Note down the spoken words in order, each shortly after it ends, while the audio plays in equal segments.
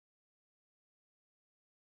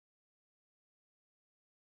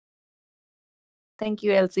Thank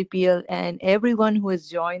you, LCPL, and everyone who has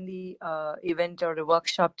joined the event or the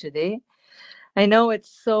workshop today. I know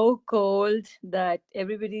it's so cold that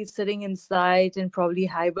everybody's sitting inside and probably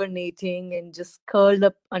hibernating and just curled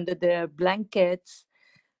up under their blankets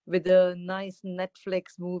with a nice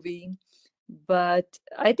Netflix movie. But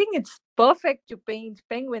I think it's perfect to paint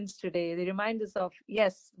penguins today. They remind us of,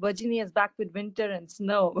 yes, Virginia is back with winter and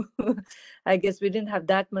snow. I guess we didn't have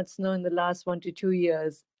that much snow in the last 1 to 2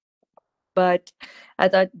 years. But I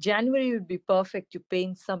thought January would be perfect to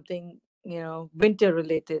paint something, winter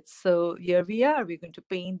related. So here we are. We're going to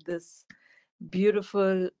paint this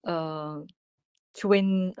beautiful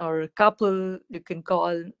twin or couple, you can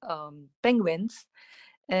call penguins.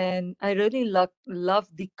 And I really love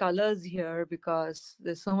the colors here because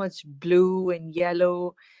there's so much blue and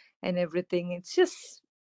yellow and everything. It's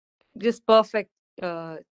just perfect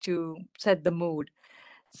to set the mood.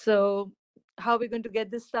 So, how we're going to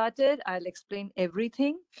get this started, I'll explain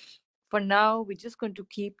everything. For now, we're just going to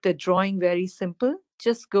keep the drawing very simple.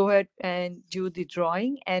 Just go ahead and do the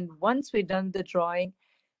drawing. And once we're done the drawing,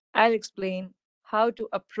 I'll explain how to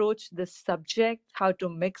approach the subject, how to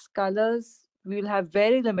mix colors. We'll have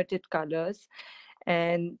very limited colors,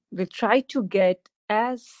 and we'll try to get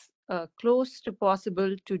as close to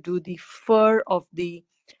possible to do the fur of the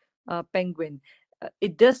penguin.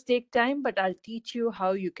 It does take time, but I'll teach you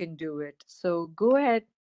how you can do it. So go ahead,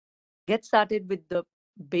 get started with the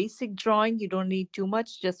basic drawing. You don't need too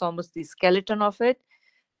much, just almost the skeleton of it,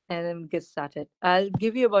 and then get started. I'll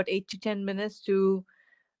give you about 8 to 10 minutes to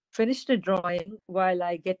finish the drawing while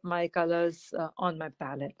I get my colors on my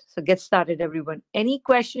palette. So get started, everyone. Any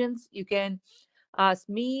questions, you can ask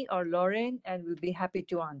me or Lauren, and we'll be happy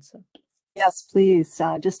to answer. Yes, please.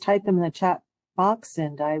 Just type them in the chat box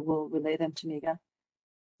and I will relay them to Megha.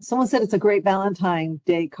 Someone said it's a great Valentine's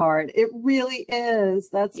Day card. It really is.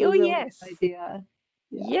 That's a Oh, really yes. good idea.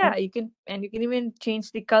 Yeah, you can, and you can even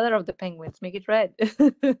change the color of the penguins, make it red.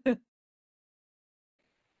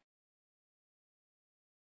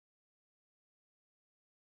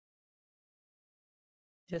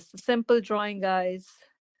 Just a simple drawing, guys.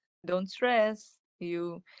 Don't stress.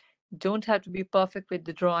 You don't have to be perfect with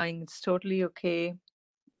the drawing. It's totally okay.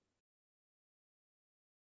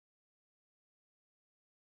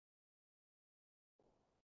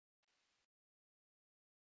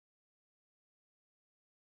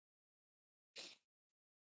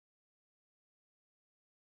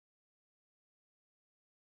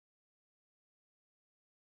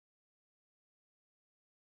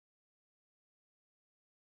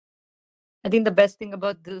 I think the best thing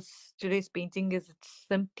about this today's painting is its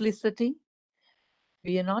simplicity.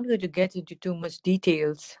 We are not going to get into too much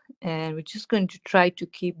details, and we're just going to try to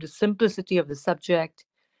keep the simplicity of the subject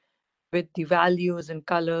with the values and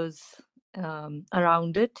colors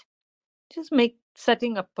around it. Just make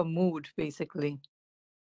setting up a mood, basically.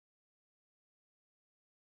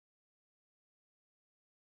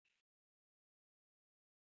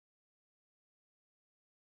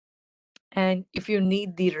 And if you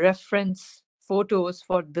need the reference photos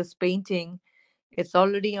for this painting, it's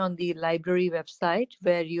already on the library website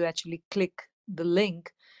where you actually click the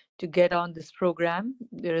link to get on this program.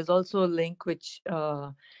 There is also a link which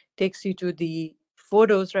takes you to the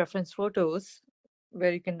photos, reference photos,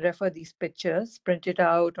 where you can refer these pictures, print it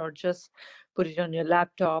out, or just put it on your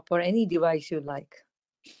laptop or any device you like.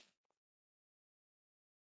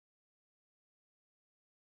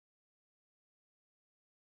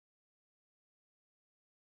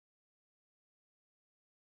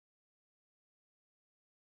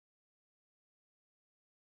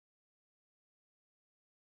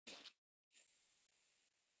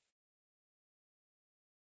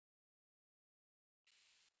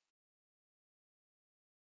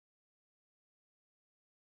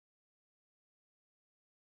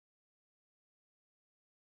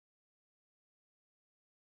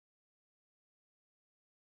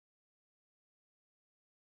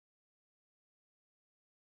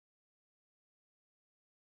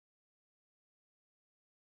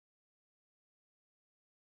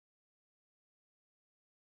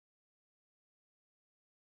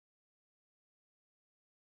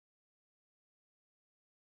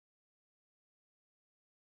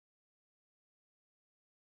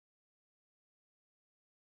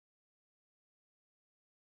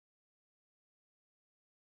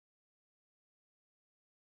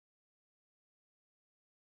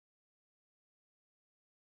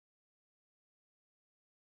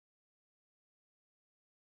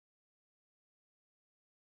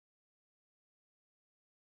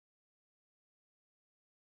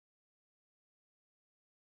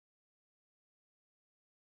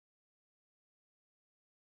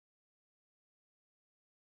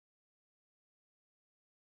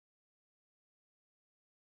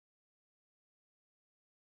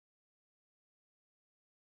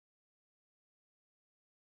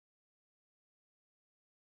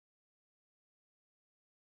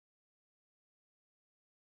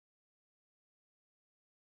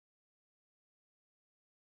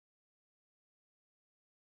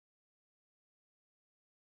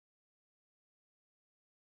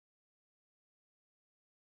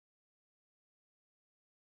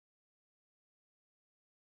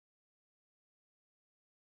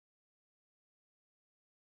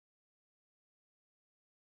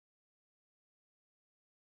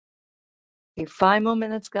 Okay, 5 more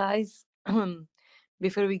minutes, guys,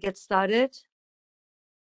 before we get started.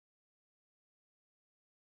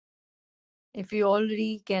 If you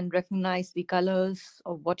already can recognize the colors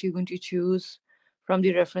of what you're going to choose from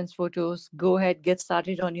the reference photos, go ahead, get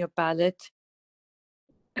started on your palette.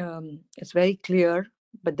 It's very clear,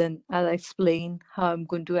 but then I'll explain how I'm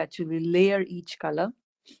going to actually layer each color.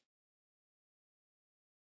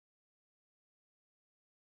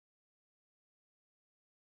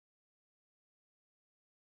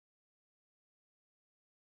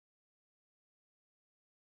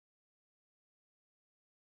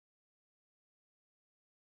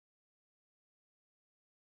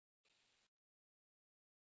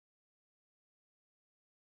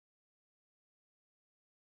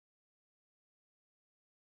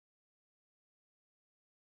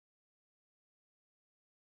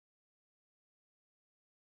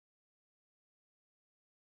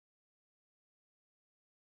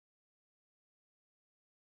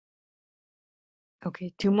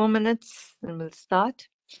 Okay, 2 more minutes and we'll start.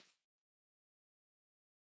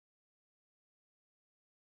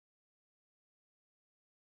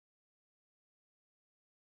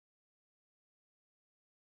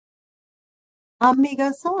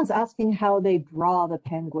 Amiga, someone's asking how they draw the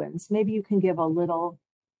penguins. Maybe you can give a little,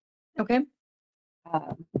 Okay,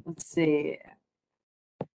 let's see.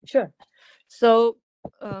 sure. So,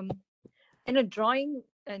 drawing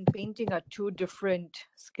and painting are two different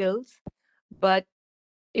skills, but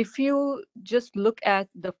if you just look at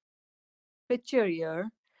the picture here,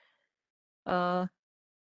 when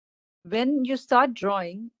you start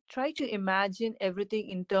drawing, try to imagine everything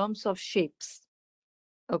in terms of shapes.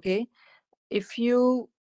 Okay, if you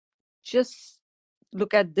just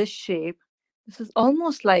look at this shape, this is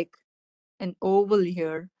almost like an oval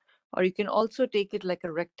here, or you can also take it like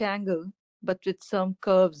a rectangle, but with some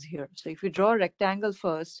curves here. So if you draw a rectangle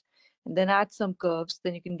first and then add some curves,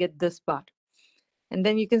 then you can get this part. And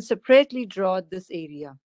then you can separately draw this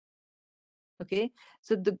area. Okay,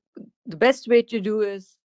 so the best way to do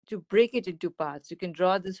is to break it into parts. You can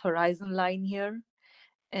draw this horizon line here,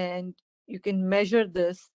 and you can measure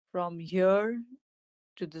this from here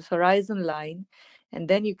to this horizon line, and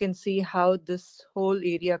then you can see how this whole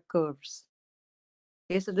area curves.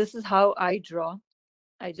 Okay, so this is how I draw.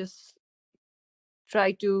 I just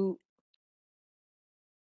try to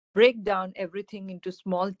break down everything into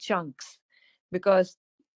small chunks, because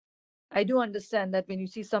I do understand that when you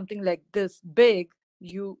see something like this big,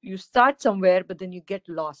 you start somewhere, but then you get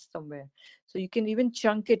lost somewhere. So you can even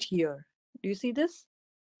chunk it here. Do you see this?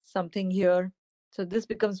 Something here. So this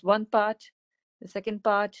becomes one part, the second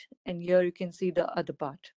part, and here you can see the other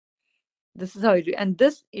part. This is how you do. And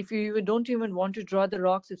this, if you don't even want to draw the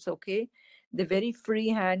rocks, it's okay. They're very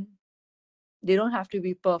freehand. They don't have to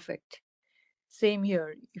be perfect. Same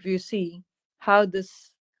here. If you see how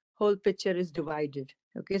this whole picture is divided.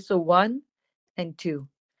 Okay, so 1 and 2.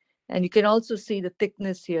 And you can also see the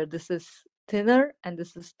thickness here. This is thinner and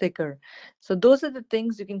this is thicker. So those are the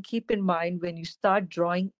things you can keep in mind when you start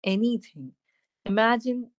drawing anything.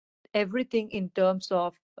 Imagine everything in terms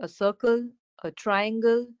of a circle, a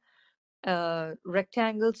triangle,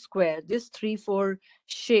 rectangle, square. This 3, 4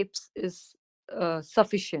 shapes is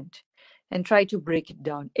sufficient, and try to break it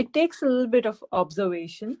down. It takes a little bit of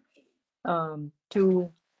observation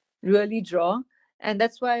to really draw, and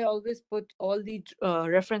that's why I always put all the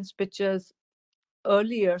reference pictures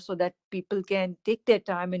earlier so that people can take their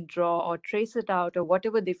time and draw or trace it out or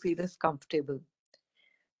whatever they feel is comfortable.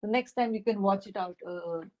 The next time you can watch it out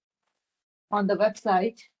on the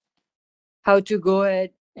website, how to go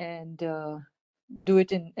ahead and do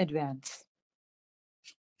it in advance.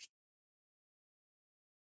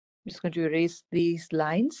 I'm just going to erase these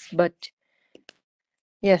lines, but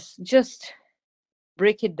yes, just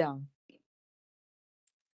break it down.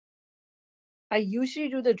 I usually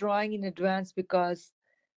do the drawing in advance because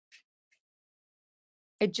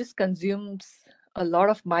it just consumes a lot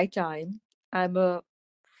of my time. I'm a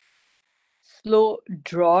slow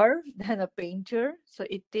drawer than a painter, so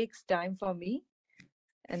it takes time for me.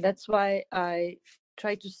 And that's why I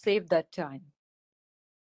try to save that time.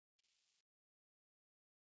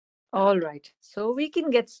 All right, so we can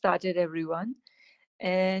get started, everyone.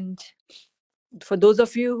 And for those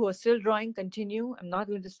of you who are still drawing, continue. I'm not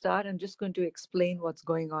going to start. I'm just going to explain what's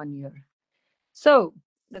going on here. So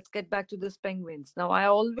let's get back to these penguins. Now, I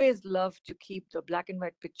always love to keep the black and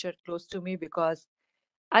white picture close to me because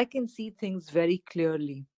I can see things very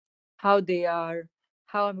clearly, how they are,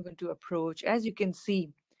 how I'm going to approach. As you can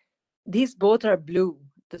see, these both are blue,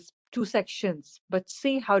 the two sections, but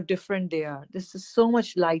see how different they are. This is so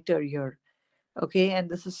much lighter here. Okay, and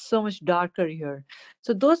this is so much darker here.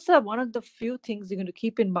 So those are one of the few things you're going to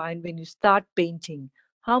keep in mind when you start painting,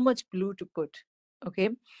 how much glue to put. Okay,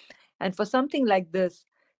 and for something like this,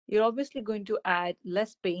 you're obviously going to add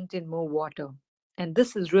less paint and more water. And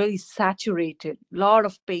this is really saturated, lot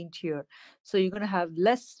of paint here. So you're going to have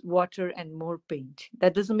less water and more paint.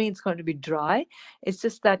 That doesn't mean it's going to be dry. It's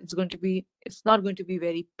just that it's not going to be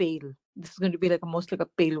very pale. This is going to be like almost like a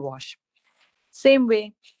pale wash. Same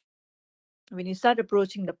way, when you start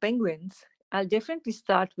approaching the penguins, I'll definitely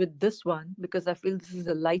start with this one because I feel this is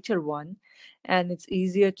a lighter one and it's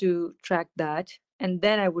easier to track that. And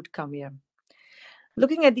then I would come here.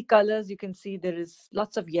 Looking at the colors, you can see there is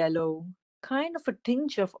lots of yellow, kind of a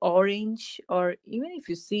tinge of orange, or even if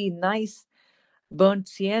you see nice burnt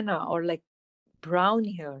sienna or like brown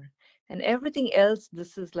here. And everything else,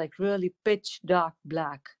 this is like really pitch dark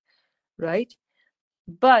black, right?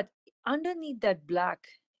 But underneath that black,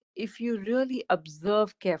 if you really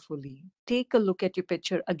observe carefully, take a look at your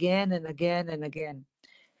picture again and again and again.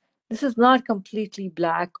 This is not completely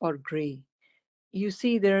black or gray. You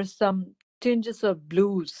see there are some tinges of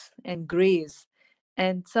blues and grays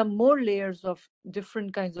and some more layers of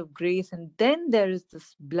different kinds of grays. And then there is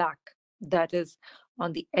this black that is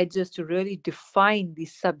on the edges to really define the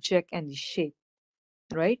subject and the shape,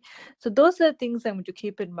 right? So those are the things I'm going to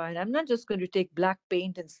keep in mind. I'm not just going to take black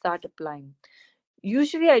paint and start applying.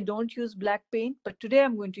 Usually I don't use black paint, but today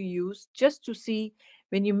I'm going to use just to see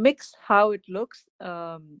when you mix how it looks,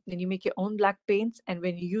 when you make your own black paints and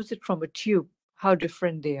when you use it from a tube, how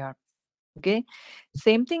different they are. Okay.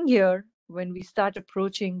 Same thing here. When we start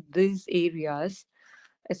approaching these areas,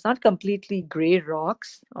 it's not completely gray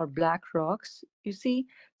rocks or black rocks. You see,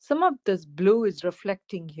 some of this blue is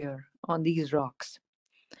reflecting here on these rocks.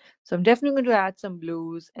 So I'm definitely going to add some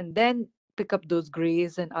blues and then pick up those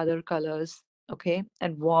grays and other colors, okay,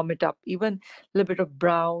 and warm it up, even a little bit of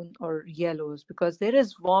brown or yellows, because there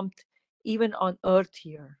is warmth even on earth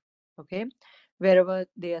here, okay, wherever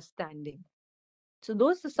they are standing. So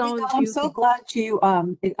those are some of the I'm few so things.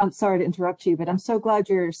 glad I'm sorry to interrupt you, but I'm so glad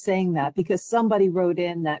you're saying that because somebody wrote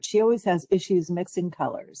in that she always has issues mixing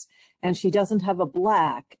colors and she doesn't have a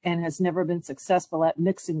black and has never been successful at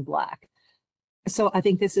mixing black. So I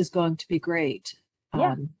think this is going to be great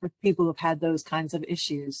Yeah, for people who've had those kinds of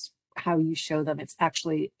issues, how you show them it's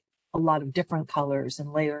actually a lot of different colors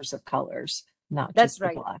and layers of colors, not that's just the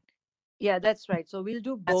right. black. Yeah, that's right. So we'll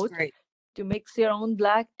do That's both great. to mix your own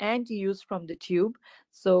black and to use from the tube.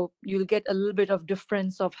 So you'll get a little bit of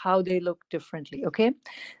difference of how they look differently. Okay.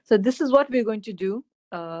 So this is what we're going to do,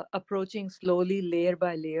 approaching slowly layer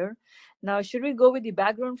by layer. Now, should we go with the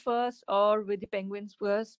background first or with the penguins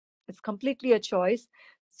first? It's completely a choice.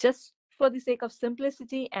 Just for the sake of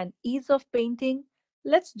simplicity and ease of painting,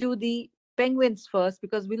 let's do the penguins first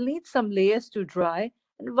because we'll need some layers to dry.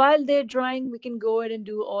 And while they're drying, we can go ahead and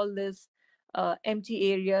do all this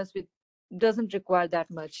empty areas with doesn't require that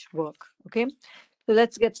much work. Okay, so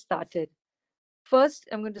let's get started. First,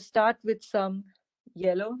 I'm going to start with some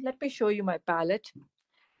yellow. Let me show you my palette.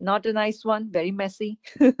 Not a nice one, very messy,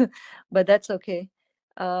 but that's okay.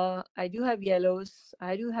 I do have yellows.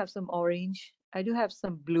 I do have some orange. I do have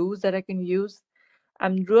some blues that I can use.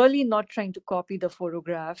 I'm really not trying to copy the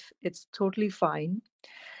photograph. It's totally fine.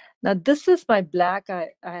 Now, this is my black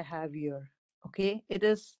I have here. Okay,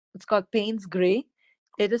 it's called Payne's Gray.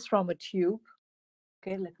 It is from a tube.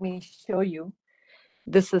 Okay, let me show you.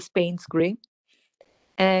 This is Payne's Gray.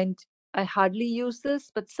 And I hardly use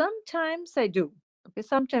this, but sometimes I do. Okay,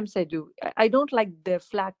 sometimes I do. I don't like the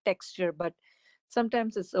flat texture, but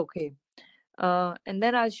sometimes it's okay. And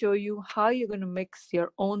then I'll show you how you're going to mix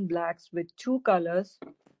your own blacks with two colors.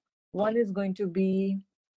 One is going to be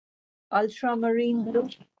ultramarine blue,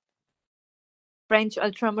 French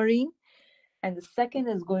ultramarine, and the second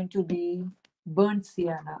is going to be burnt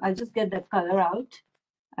sienna. I'll just get that color out.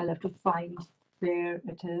 I'll have to find where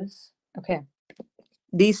it is. Okay,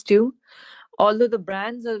 these two. Although the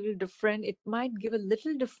brands are a little different, it might give a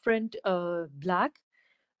little different black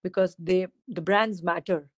because the brands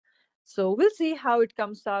matter. So we'll see how it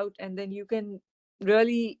comes out, and then you can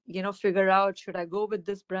really figure out should I go with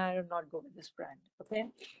this brand or not go with this brand. Okay,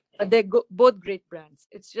 but both great brands.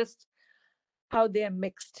 It's just how they are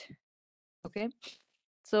mixed. Okay,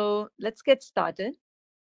 so let's get started,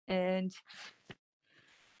 and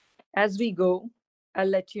as we go, I'll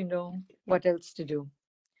let you know what else to do.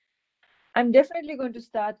 I'm definitely going to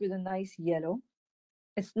start with a nice yellow.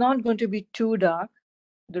 It's not going to be too dark.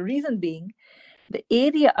 The reason being, the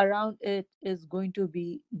area around it is going to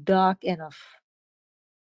be dark enough.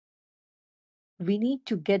 We need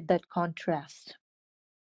to get that contrast.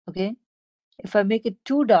 Okay. If I make it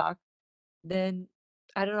too dark, then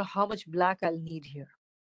I don't know how much black I'll need here.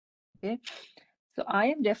 Okay. So I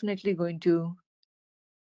am definitely going to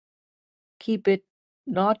keep it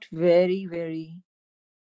not very, very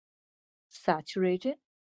saturated.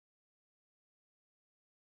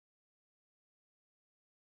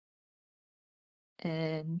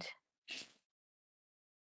 And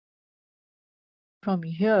from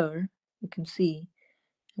here, you can see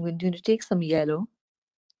I'm going to take some yellow,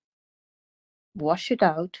 wash it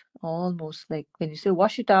out, almost like when you say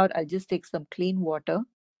wash it out, I'll just take some clean water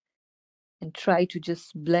and try to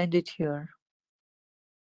just blend it here.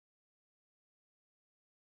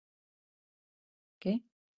 Okay.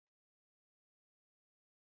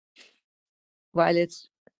 While it's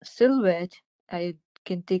still wet, I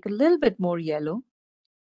can take a little bit more yellow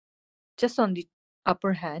just on the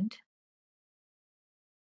upper hand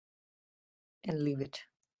and leave it.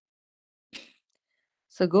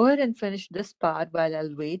 So go ahead and finish this part while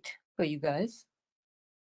I'll wait for you guys.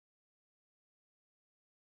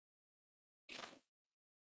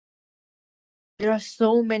 There are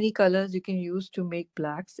so many colors you can use to make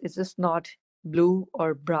blacks. It's just not blue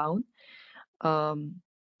or brown.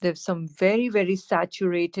 There's some very, very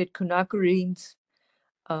saturated quinaquerenes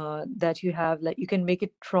that you have. Like you can make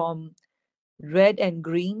it from red and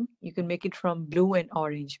green. You can make it from blue and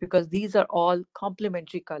orange because these are all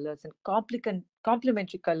complementary colors, and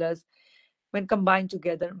complementary colors when combined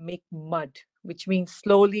together make mud, which means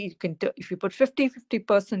slowly you can, if you put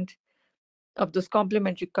 50% of those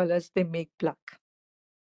complementary colors, they make black.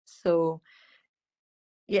 So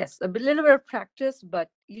yes, a little bit of practice, but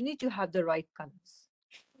you need to have the right colors.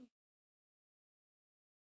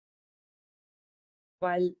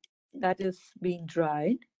 While that is being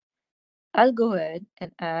dried, I'll go ahead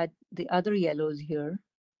and add the other yellows here.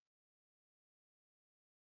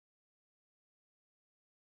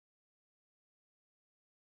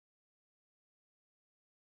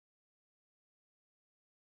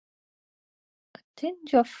 A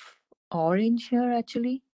tinge of orange here,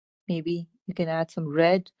 actually. Maybe you can add some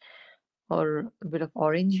red or a bit of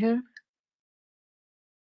orange here.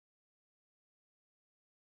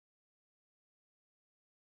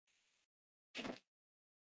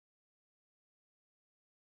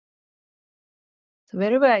 So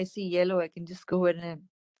wherever I see yellow, I can just go ahead and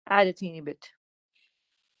add a teeny bit.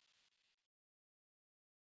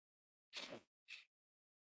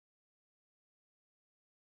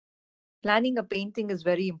 Planning a painting is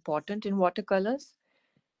very important in watercolors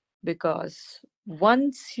because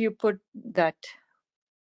once you put that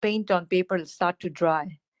paint on paper, it'll start to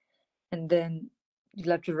dry. And then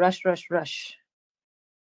you'll have to rush,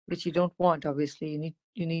 which you don't want, obviously.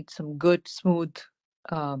 You need some good, smooth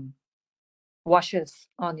washes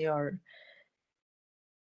on your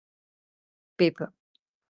paper.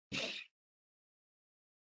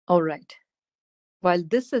 All right. While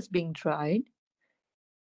this is being dried,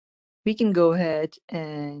 we can go ahead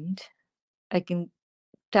and I can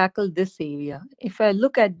tackle this area. If I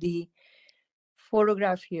look at the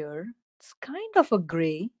photograph here, it's kind of a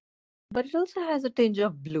gray, but it also has a tinge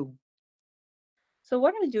of blue. So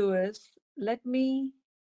what I'll do is let me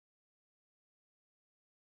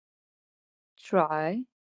try.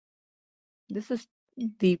 This is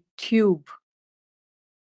the tube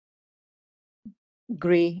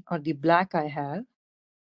gray or the black I have.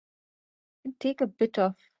 And take a bit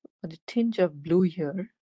of the tinge of blue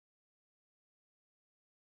here.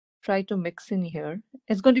 Try to mix in here.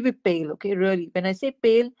 It's going to be pale, okay? Really, when I say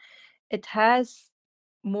pale, it has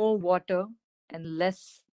more water and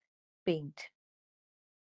less paint.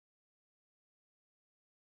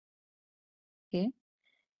 Okay,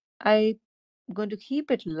 I'm going to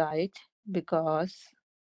keep it light because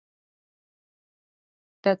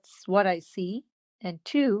that's what I see. And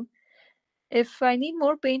two, if I need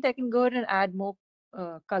more paint, I can go ahead and add more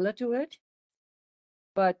color to it.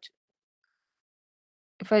 But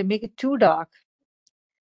if I make it too dark,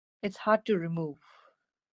 it's hard to remove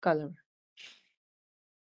color.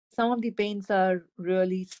 Some of the paints are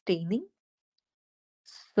really staining.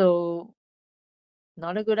 So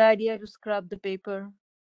not a good idea to scrub the paper.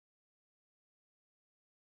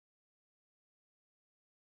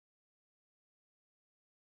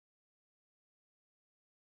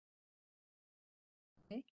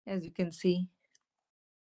 Okay, as you can see,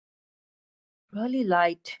 really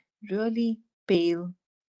light, really pale.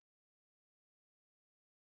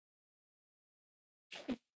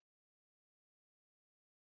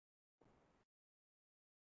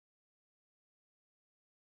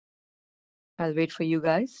 I'll wait for you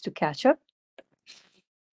guys to catch up.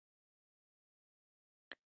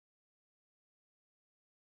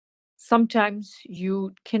 sometimes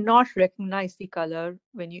you cannot recognize the color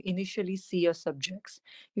when you initially see your subjects.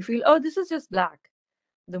 You feel, oh, this is just black.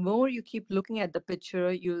 The more you keep looking at the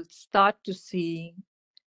picture, you'll start to see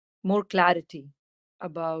more clarity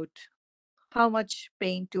about how much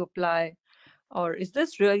paint to apply, or is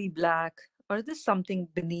this really black, or is this something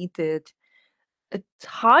beneath it? It's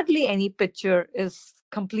hardly any picture is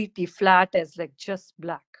completely flat as like just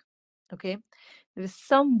black. Okay, there is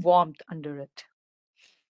some warmth under it.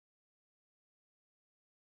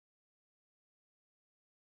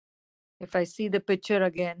 If I see the picture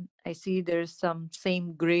again, I see there's some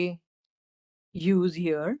same gray hues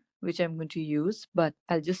here, which I'm going to use, but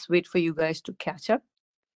I'll just wait for you guys to catch up.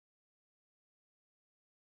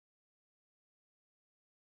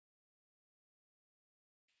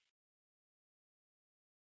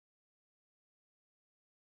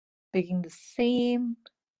 Picking the same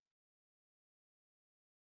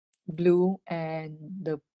blue and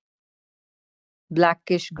the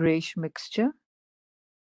blackish grayish mixture.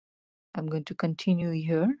 I'm going to continue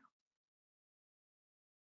here.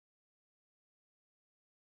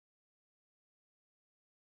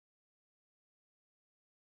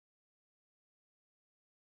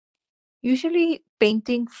 Usually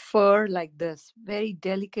painting fur like this, very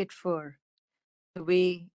delicate fur, the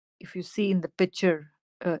way if you see in the picture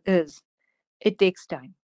it takes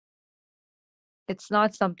time. It's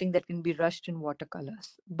not something that can be rushed in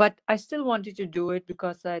watercolors. But I still wanted to do it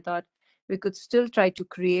because I thought we could still try to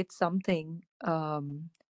create something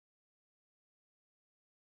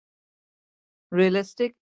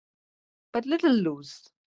realistic, but little loose.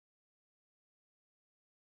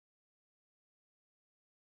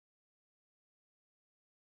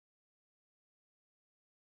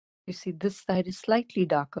 You see, this side is slightly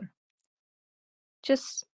darker.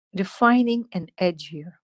 Just defining an edge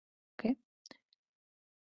here. Okay.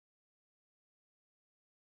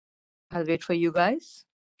 I'll wait for you guys.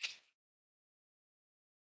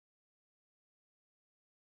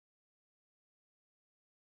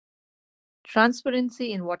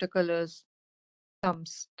 Transparency in watercolors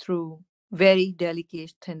comes through very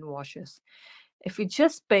delicate thin washes. If you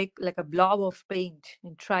just pick like a blob of paint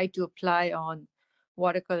and try to apply on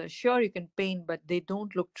watercolor, sure you can paint, but they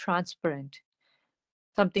don't look transparent.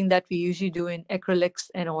 Something that we usually do in acrylics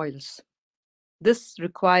and oils. This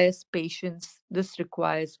requires patience. This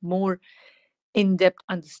requires more in-depth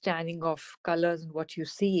understanding of colors and what you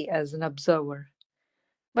see as an observer.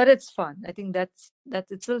 But it's fun. I think that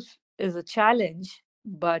itself is a challenge,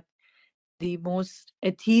 but the most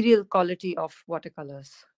ethereal quality of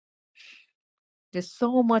watercolors. There's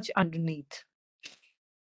so much underneath.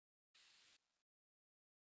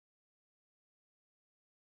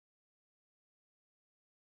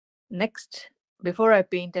 Next, before I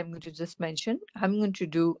paint, I'm going to just mention, I'm going to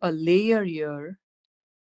do a layer here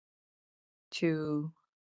to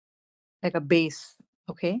like a base,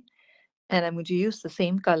 okay? And I'm going to use the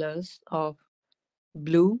same colors of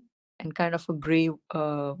blue and kind of a gray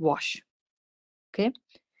wash, okay?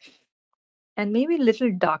 And maybe a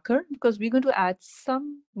little darker because we're going to add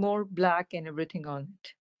some more black and everything on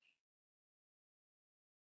it.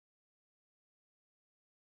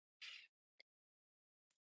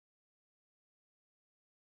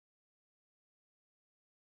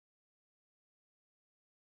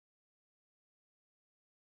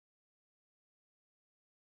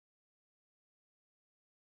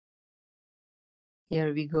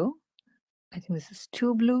 Here we go. I think this is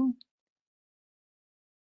too blue.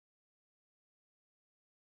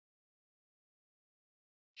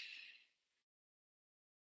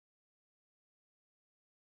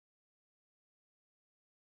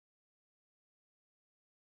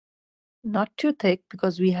 Not too thick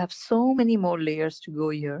because we have so many more layers to go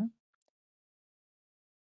here.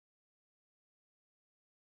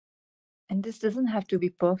 And this doesn't have to be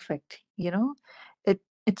perfect, you know?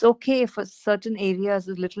 It's okay if a certain area is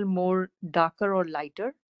a little more darker or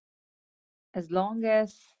lighter, as long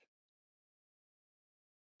as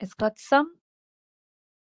it's got some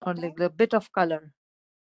or like a bit of color.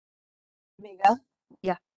 Megha,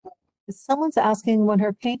 Yeah. someone's asking when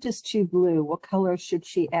her paint is too blue, what color should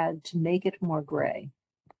she add to make it more gray?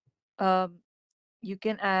 You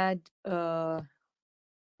can add,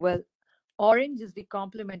 well, orange is the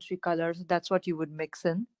complementary color, so that's what you would mix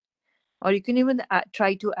in. Or you can even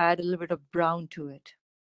try to add a little bit of brown to it.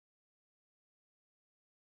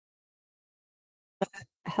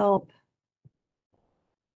 Help,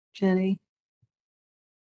 Jenny.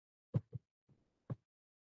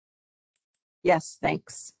 Yes,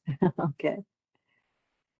 thanks. Okay.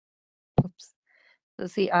 Oops. So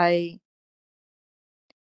see, I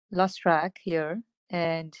lost track here,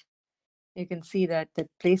 and you can see that the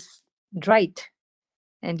place dried.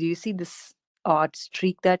 And do you see this odd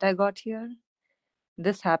streak that I got here?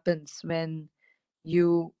 This happens when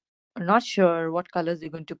you are not sure what colors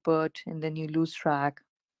you're going to put and then you lose track.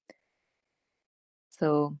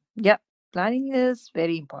 So, yeah, planning is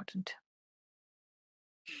very important.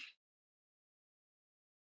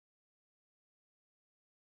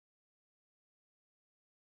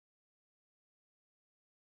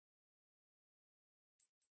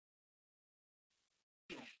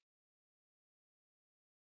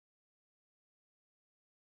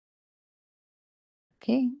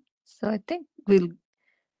 Okay, so I think we'll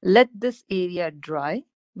let this area dry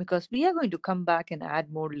because we are going to come back and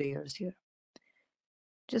add more layers here.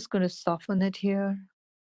 Just going to soften it here.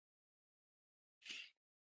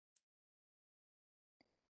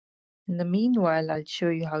 In the meanwhile, I'll show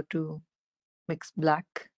you how to mix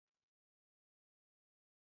black.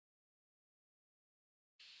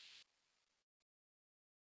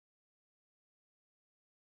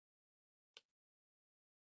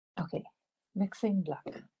 Okay, mixing black.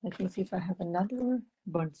 Let me see if I have another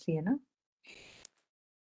burnt sienna.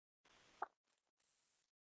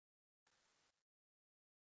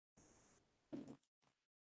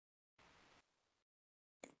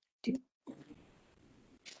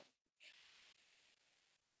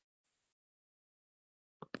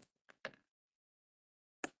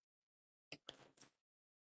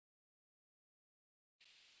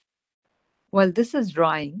 While this is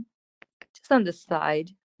drying, just on the side,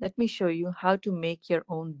 let me show you how to make your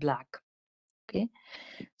own black. Okay,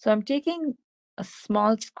 so I'm taking a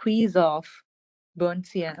small squeeze of burnt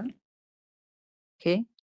sienna. Okay,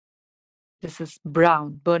 this is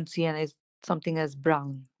brown. Burnt sienna is something as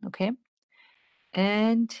brown. Okay,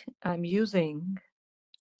 and I'm using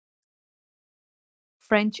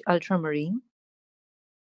French ultramarine,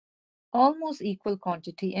 almost equal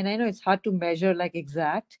quantity. And I know it's hard to measure like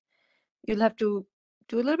exact. You'll have to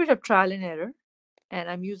do a little bit of trial and error. And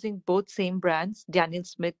I'm using both same brands, Daniel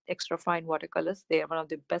Smith Extra Fine Watercolors. They are one of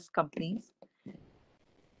the best companies.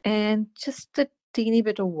 And just a teeny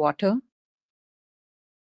bit of water.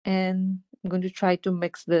 And I'm going to try to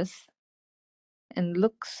mix this. And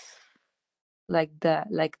looks like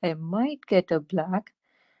that. Like I might get a black,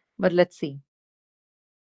 but let's see.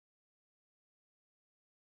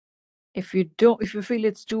 If you feel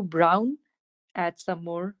it's too brown, add some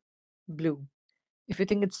more blue. If you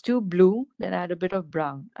think it's too blue, then add a bit of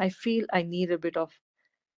brown. I feel I need a bit of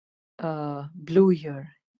blue here.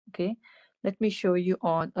 Okay, let me show you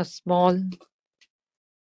on a small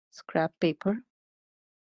scrap paper.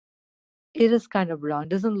 It is kind of brown,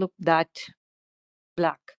 doesn't look that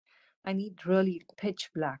black. I need really pitch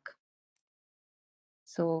black.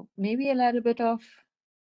 So maybe I'll add a bit of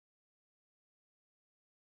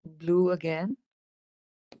blue again.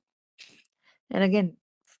 And again,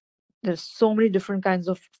 there's so many different kinds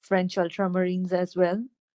of French ultramarines as well.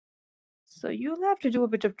 So you'll have to do a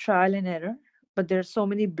bit of trial and error, but there are so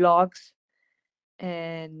many blogs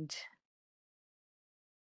and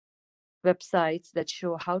websites that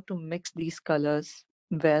show how to mix these colors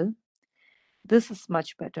well. This is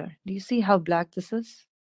much better. Do you see how black this is?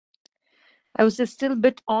 I was still a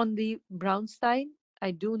bit on the brown side.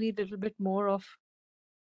 I do need a little bit more of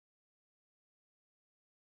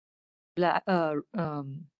black,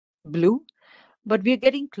 blue, but we're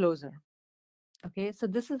getting closer. Okay, so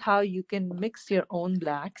this is how you can mix your own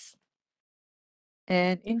blacks.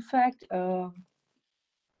 And in fact,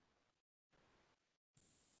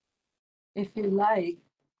 if you like,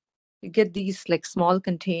 you get these like small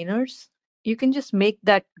containers. You can just make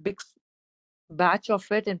that big batch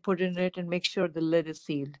of it and put in it and make sure the lid is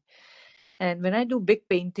sealed. And when I do big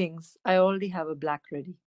paintings, I already have a black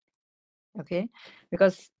ready. Okay,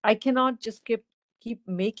 because I cannot just keep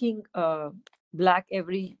making black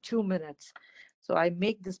every 2 minutes. So I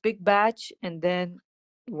make this big batch, and then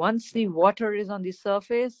once the water is on the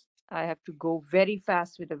surface, I have to go very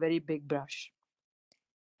fast with a very big brush.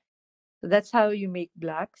 So that's how you make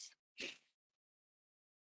blacks.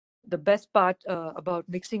 The best part about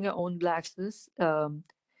mixing your own blacks is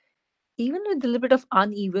even with a little bit of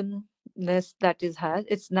unevenness that is has,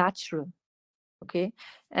 it's natural. Okay,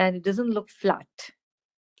 and it doesn't look flat.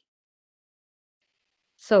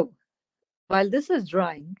 So while this is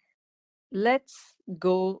drying, let's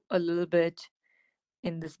go a little bit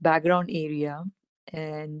in this background area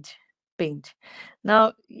and paint.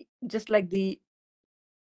 Now, just like the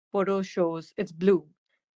photo shows, it's blue.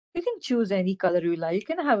 You can choose any color you like. You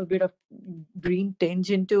can have a bit of green tinge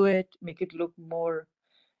into it, make it look more,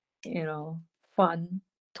 fun.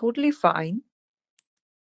 Totally fine.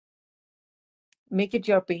 Make it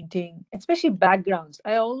your painting, especially backgrounds.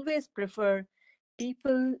 I always prefer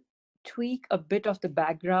people tweak a bit of the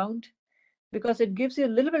background because it gives you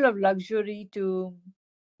a little bit of luxury to,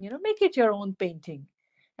 make it your own painting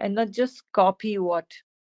and not just copy what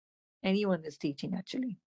anyone is teaching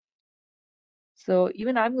actually. So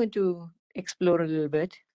even I'm going to explore a little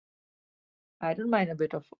bit. I don't mind a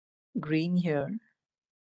bit of green here.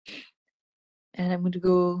 And I'm going to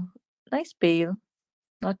go nice pale,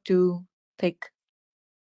 not too thick.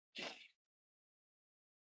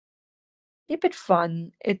 Keep it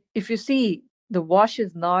fun. If you see, the wash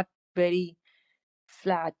is not very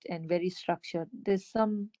flat and very structured. There's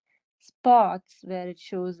some spots where it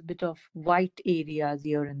shows a bit of white areas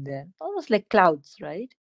here and there, almost like clouds, right?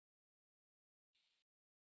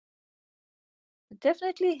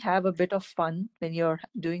 Definitely have a bit of fun when you're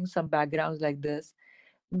doing some backgrounds like this.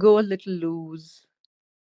 Go a little loose,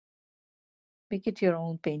 make it your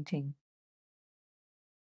own painting.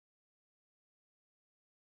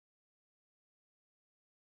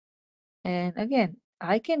 And again,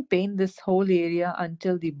 I can paint this whole area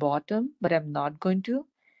until the bottom, but I'm not going to.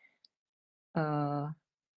 Uh,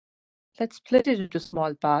 let's split it into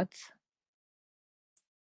small parts.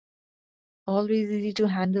 Always easy to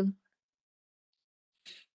handle.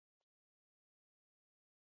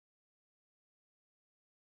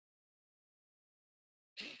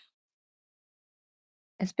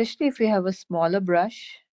 Especially if you have a smaller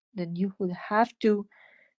brush, then you will have to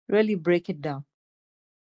really break it down.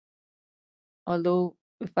 Although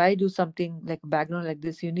if I do something like a background like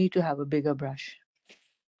this, you need to have a bigger brush.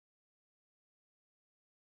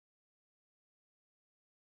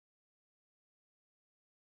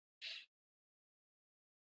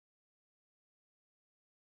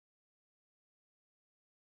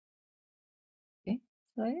 Okay,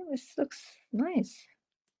 so yeah, this looks nice.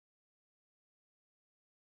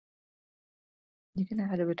 You can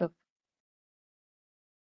add a bit of,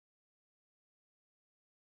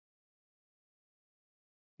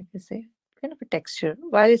 like I say, kind of a texture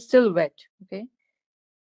while it's still wet. Okay,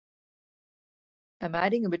 I'm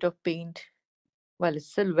adding a bit of paint while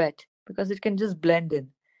it's still wet because it can just blend in.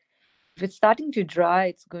 If it's starting to dry,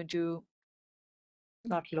 it's going to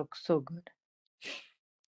not look so good.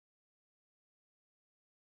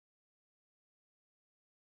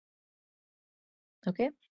 Okay,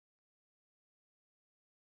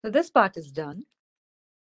 so this part is done.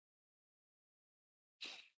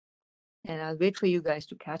 And I'll wait for you guys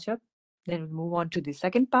to catch up. Then we'll move on to the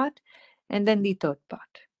second part and then the third part.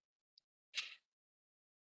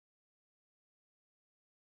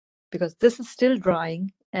 Because this is still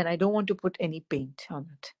drying and I don't want to put any paint on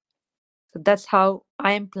it. So that's how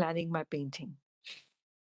I am planning my painting.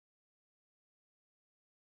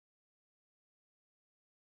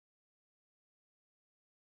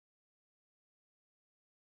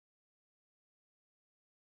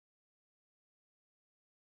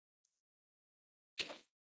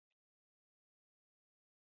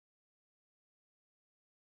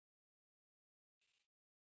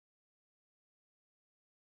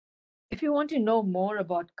 If you want to know more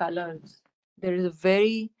about colors, there is a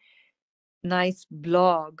very nice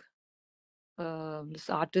blog this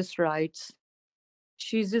artist writes.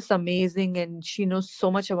 She's just amazing and she knows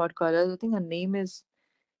so much about colors. I think her name is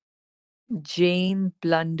Jane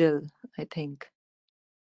Blundell, I think.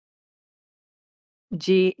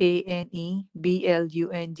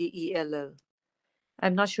 JaneBlundell.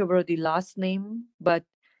 I'm not sure about the last name, but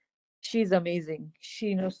she's amazing.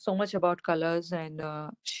 She knows so much about colors and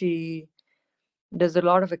she does a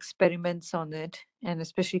lot of experiments on it, and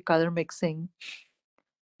especially color mixing.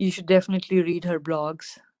 You should definitely read her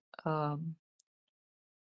blogs. Um,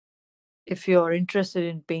 if you're interested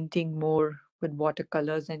in painting more with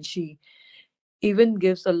watercolors, and she even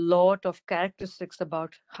gives a lot of characteristics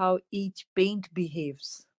about how each paint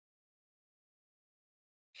behaves.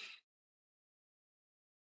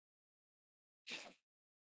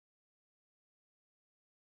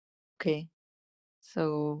 Okay,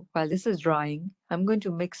 so while this is drying, I'm going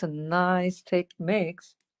to mix a nice thick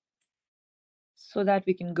mix so that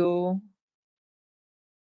we can go.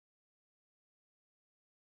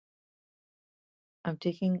 I'm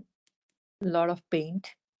taking a lot of paint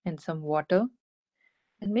and some water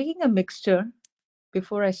and making a mixture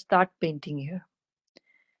before I start painting here.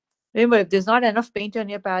 Remember, if there's not enough paint on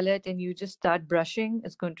your palette and you just start brushing,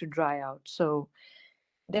 it's going to dry out. So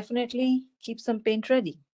definitely keep some paint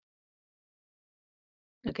ready.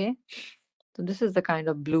 Okay, so this is the kind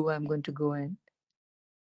of blue I'm going to go in.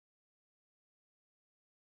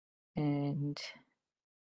 And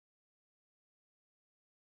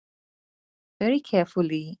very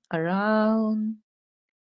carefully around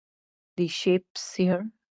the shapes here.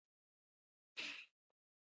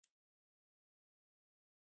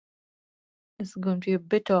 It's going to be a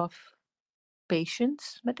bit of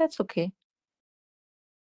patience, but that's okay.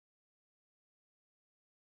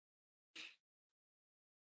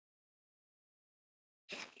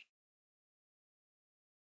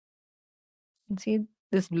 And see,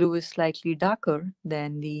 this blue is slightly darker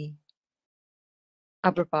than the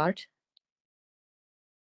upper part.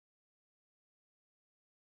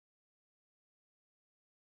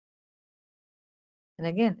 And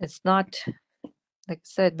again, it's not, like I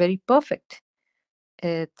said, very perfect.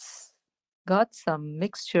 It's got some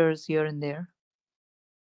mixtures here and there.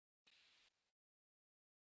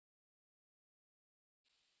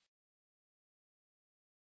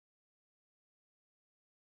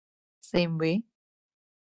 Same way,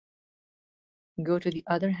 go to the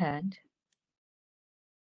other hand.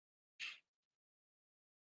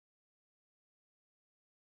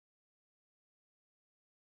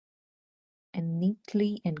 And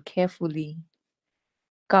neatly and carefully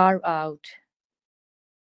carve out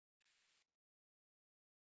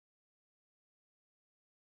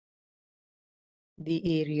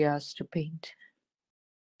the areas to paint.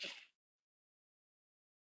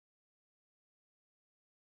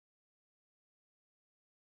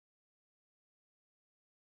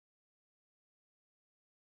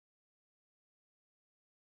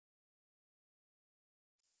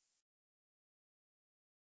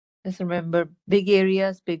 Just remember, big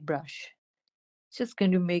areas, big brush. It's just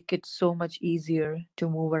going to make it so much easier to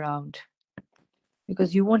move around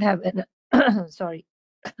because you won't have sorry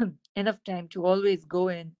enough time to always go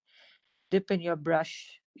in, dip in your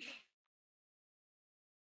brush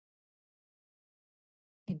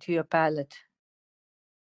into your palette.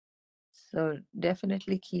 So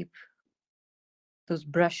definitely keep those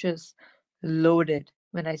brushes loaded.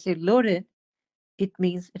 When I say loaded, it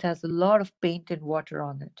means it has a lot of paint and water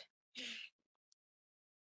on it.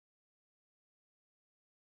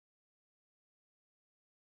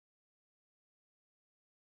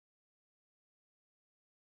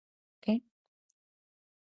 Okay.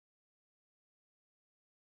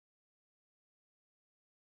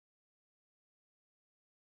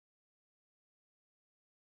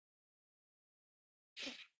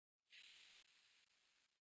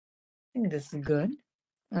 I think this is good.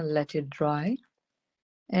 I'll let it dry.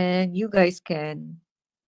 And you guys can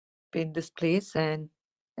paint this place and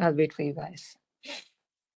I'll wait for you guys.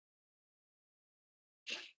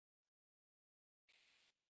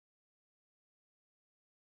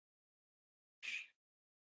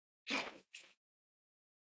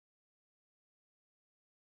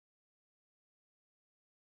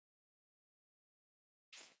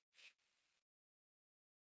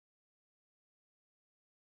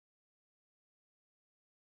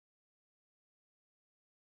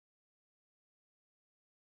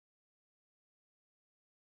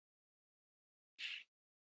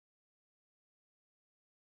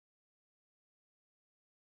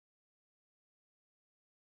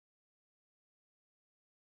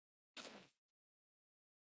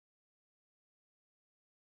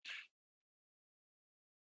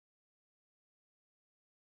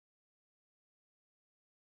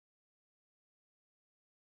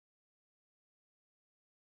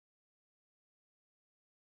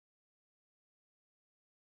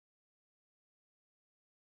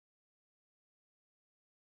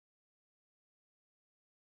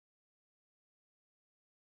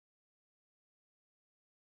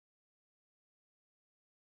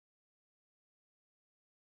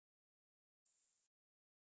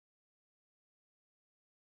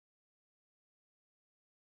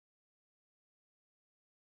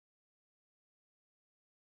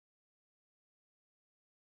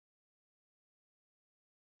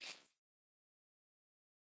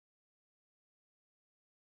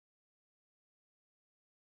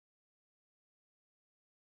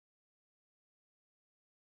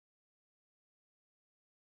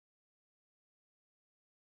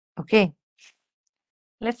 Okay,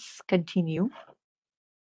 let's continue.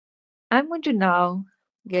 I'm going to now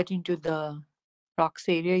get into the rocks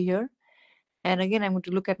area here. And again, I'm going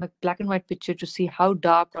to look at my black and white picture to see how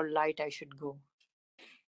dark or light I should go.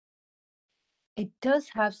 It does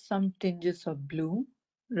have some tinges of blue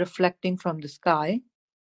reflecting from the sky,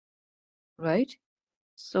 right?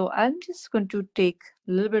 So I'm just going to take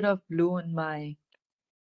a little bit of blue in my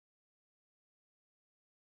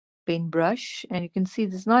paintbrush, and you can see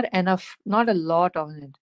there's not enough, not a lot on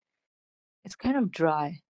it. It's kind of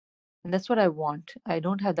dry, and that's what I want. I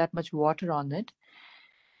don't have that much water on it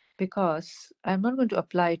because I'm not going to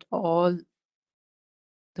apply it all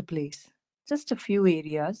the place. Just a few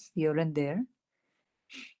areas here and there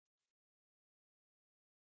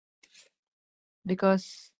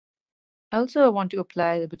because I also want to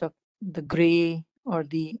apply a bit of the gray or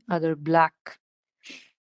the other black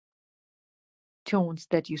tones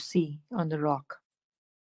that you see on the rock.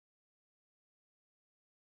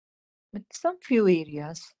 But some few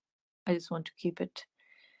areas, I just want to keep it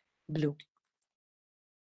blue.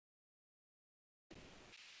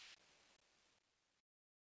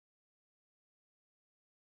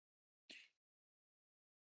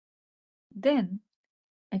 Then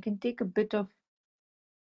I can take a bit of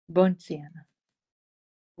burnt sienna.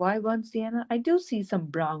 Why burnt sienna? I do see some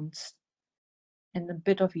browns and a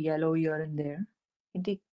bit of yellow here and there. I can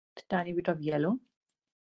take a tiny bit of yellow,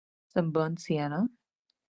 some burnt sienna,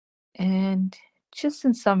 and just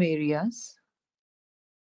in some areas,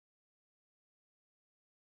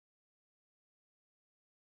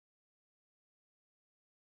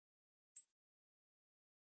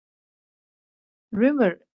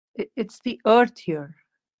 remember, it's the earth here,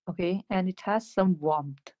 okay, and it has some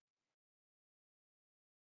warmth.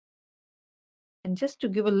 And just to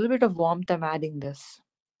give a little bit of warmth, I'm adding this.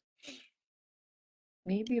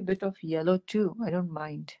 Maybe a bit of yellow too, I don't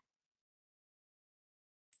mind.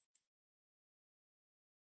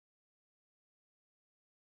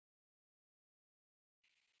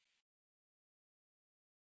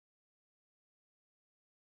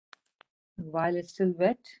 While it's still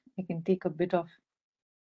wet, I can take a bit of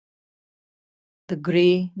the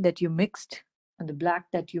gray that you mixed and the black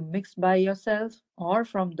that you mixed by yourself or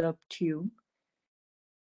from the tube.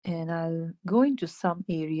 And I'll go into some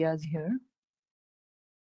areas here.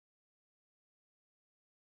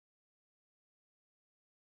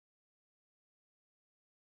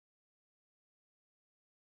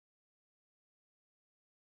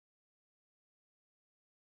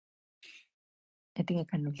 I think I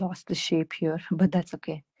kind of lost the shape here, but that's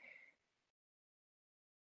okay.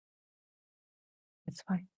 It's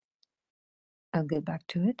fine. I'll get back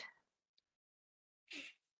to it.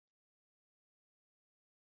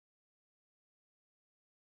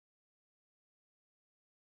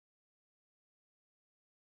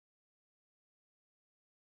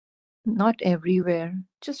 Not everywhere,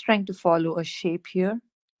 just trying to follow a shape here.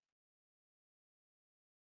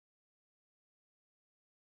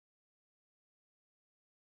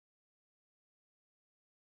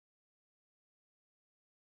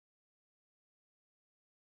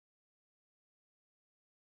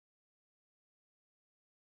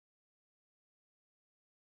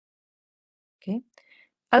 Okay,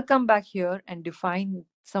 I'll come back here and define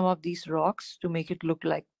some of these rocks to make it look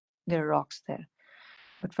like there are rocks there.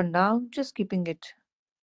 But for now, just keeping it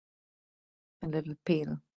a little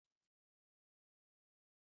pale.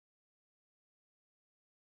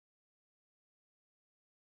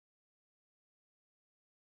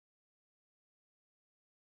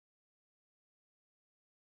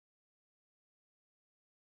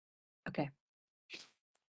 Okay.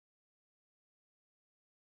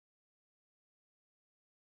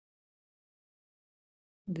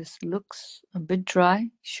 This looks a bit dry.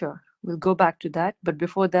 Sure, we'll go back to that. But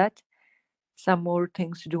before that, some more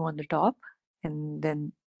things to do on the top, and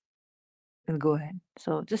then we'll go ahead.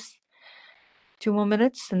 So just 2 more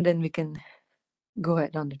minutes, and then we can go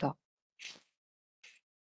ahead on the top.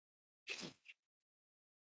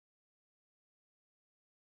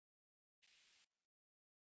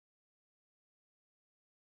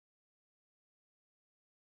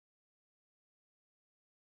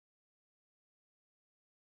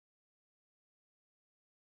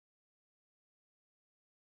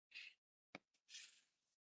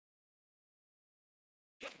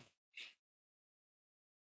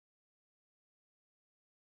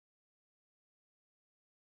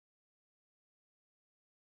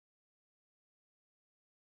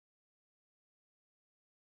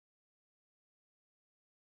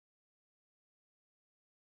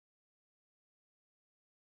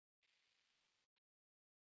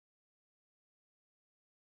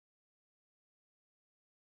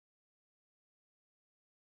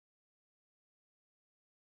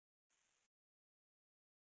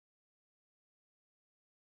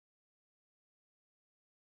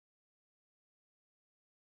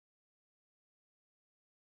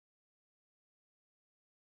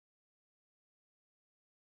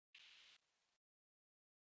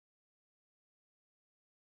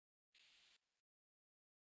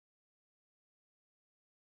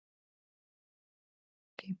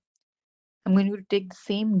 Okay. I'm going to take the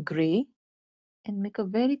same gray and make a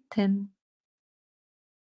very thin,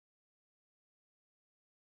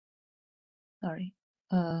 sorry,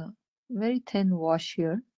 very thin wash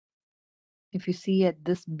here. If you see at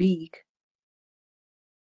this beak,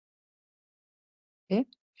 okay,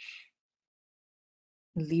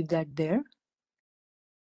 leave that there.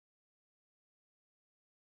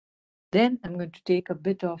 Then I'm going to take a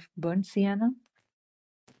bit of burnt sienna,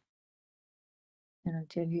 and I'll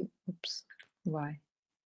tell you, oops, why.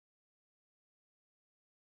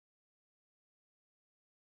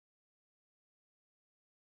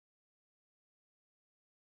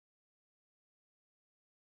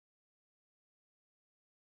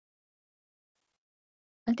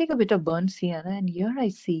 I'll take a bit of burnt sienna, and here I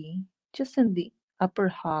see, just in the upper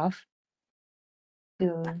half,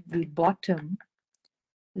 the bottom,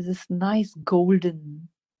 is this nice golden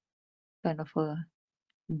kind of a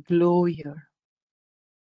glow here.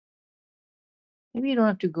 Maybe you don't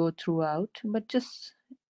have to go throughout, but just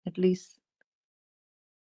at least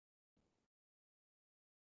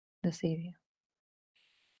this area.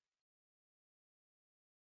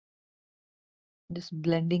 Just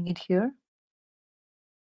blending it here.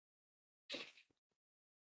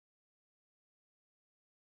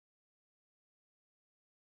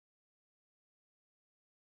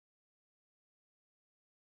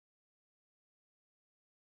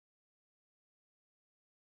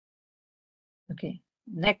 Okay,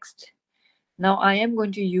 next. Now I am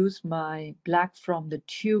going to use my black from the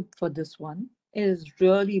tube for this one. It is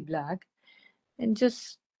really black, and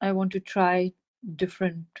just I want to try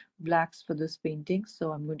different blacks for this painting,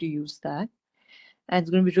 so I'm going to use that. And it's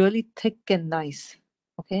going to be really thick and nice.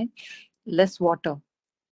 Okay, less water.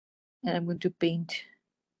 And I'm going to paint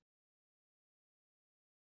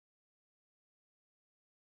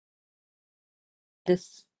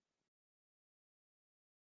this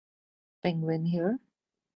penguin here.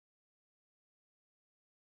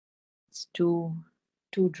 It's too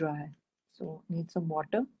dry, so need some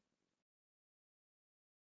water.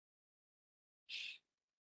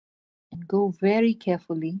 And go very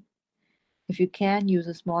carefully. If you can, use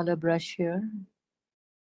a smaller brush here.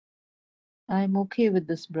 I'm okay with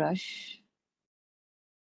this brush.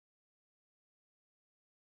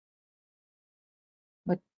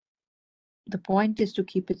 But the point is to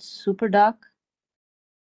keep it super dark,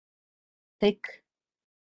 thick.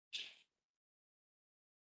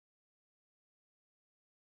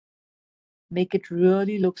 Make it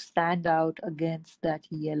really look stand out against that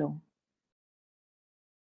yellow.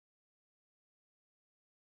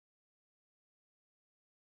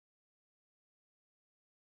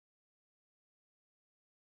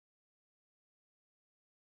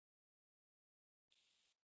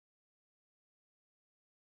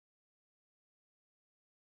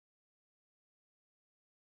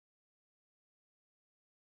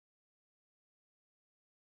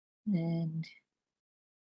 And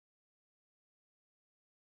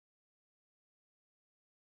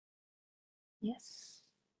yes,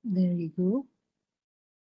 there you go.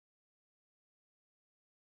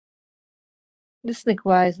 This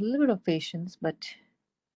requires a little bit of patience, but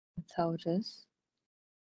that's how it is.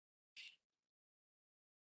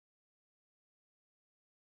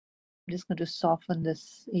 I'm just going to soften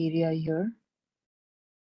this area here.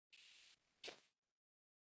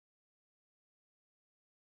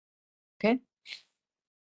 Okay.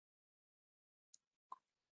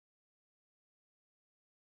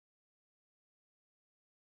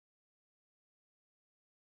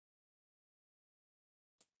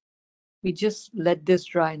 We just let this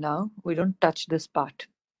dry now. We don't touch this part.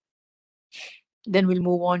 Then we'll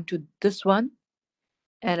move on to this one.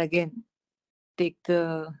 And again, take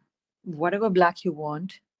the whatever black you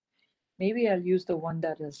want. Maybe I'll use the one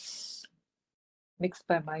that is mixed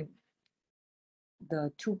by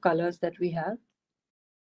the two colors that we have,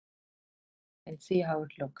 and see how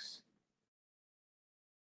it looks.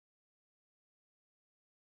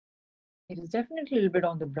 It is definitely a little bit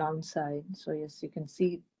on the brown side. So yes, you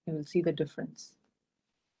will see the difference.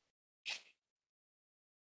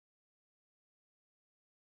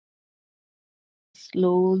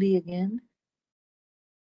 Slowly again.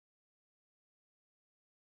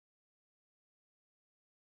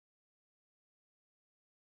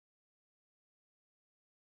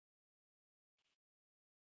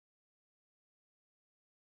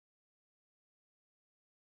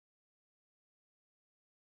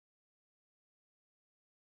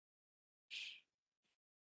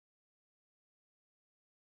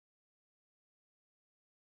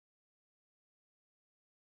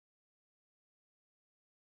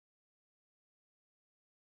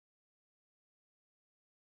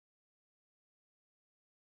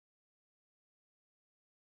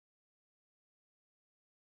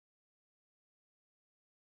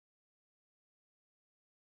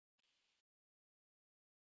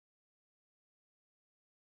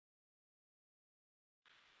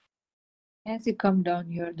 As you come down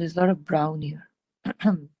here, there's a lot of brown here.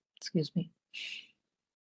 Excuse me.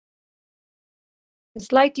 It's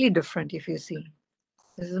slightly different if you see.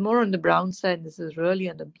 This is more on the brown side. This is really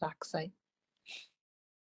on the black side.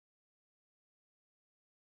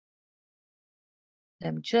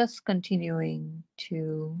 I'm just continuing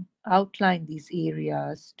to outline these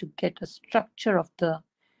areas to get a structure of the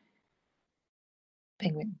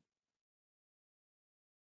penguin.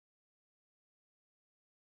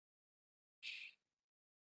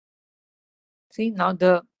 See, now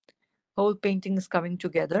the whole painting is coming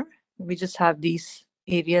together. We just have these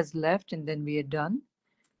areas left and then we are done.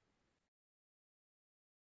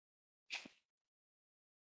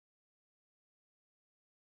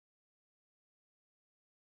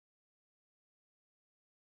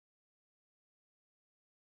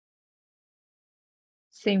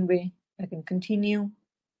 Same way, I can continue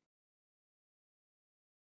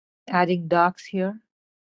adding darks here.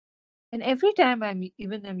 And every time I'm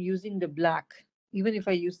using the black, even if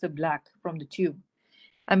I use the black from the tube,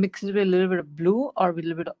 I mix it with a little bit of blue or with a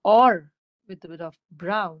little bit with a bit of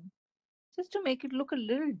brown, just to make it look a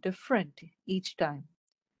little different each time.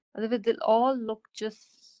 Otherwise, they'll all look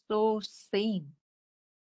just so same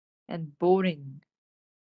and boring.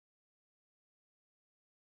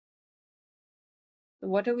 So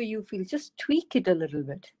whatever you feel, just tweak it a little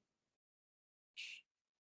bit.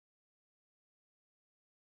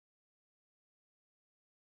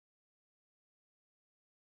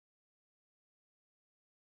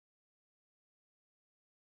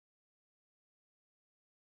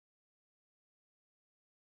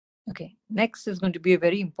 Okay, next is going to be a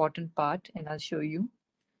very important part, and I'll show you.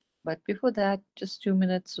 But before that, just 2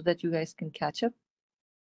 minutes so that you guys can catch up.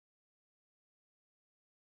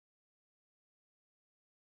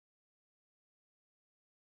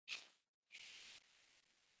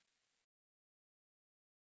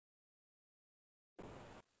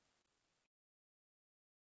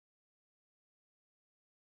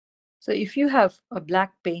 So if you have a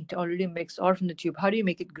black paint already mixed or from the tube, how do you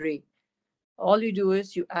make it gray? All you do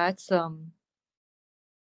is you add some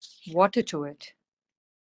water to it.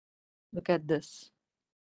 Look at this.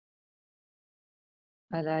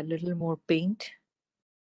 I'll add a little more paint.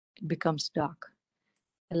 It becomes dark.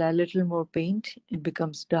 I'll add a little more paint. It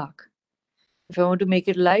becomes dark. If I want to make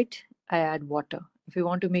it light, I add water. If you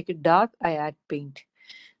want to make it dark, I add paint.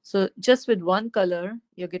 So just with one color,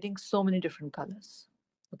 you're getting so many different colors.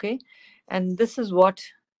 Okay. And this is what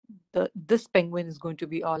this penguin is going to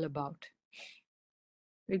be all about.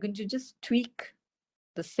 We're going to just tweak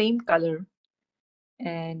the same color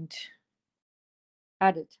and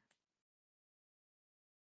add it.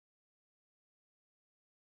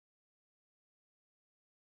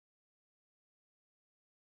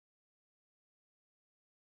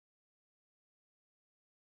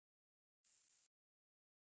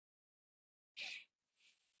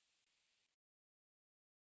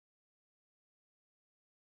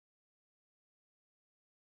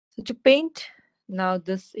 So to paint now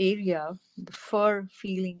this area, the fur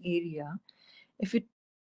feeling area, if you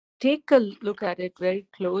take a look at it very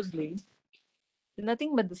closely,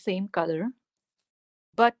 nothing but the same color,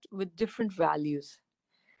 but with different values.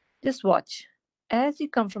 Just watch. As you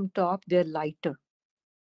come from top, they're lighter.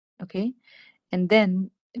 Okay. And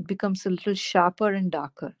then it becomes a little sharper and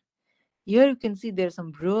darker. Here you can see there's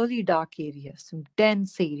some really dark areas, some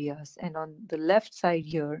dense areas, and on the left side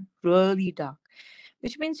here, really dark,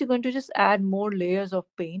 which means you're going to just add more layers of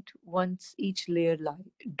paint once each layer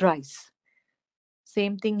dries.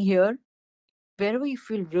 Same thing here. Wherever you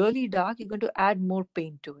feel really dark, you're going to add more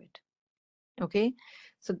paint to it. Okay,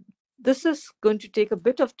 so this is going to take a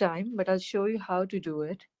bit of time, but I'll show you how to do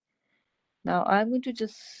it. Now I'm going to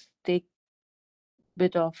just take a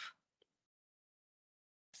bit of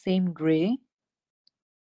same gray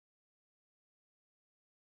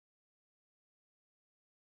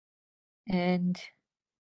and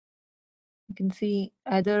you can see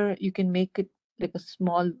either you can make it like a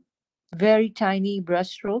small, very tiny brush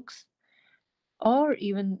strokes, or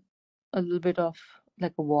even a little bit of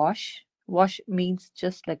like a wash. Wash means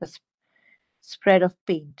just like a spread of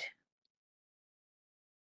paint.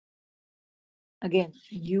 Again,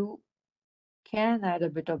 you can add a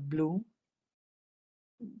bit of blue,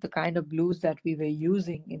 the kind of blues that we were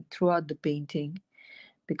using throughout the painting,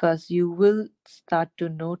 because you will start to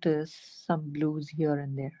notice some blues here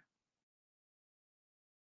and there.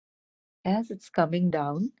 As it's coming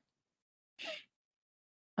down,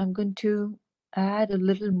 I'm going to add a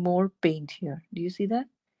little more paint here. Do you see that?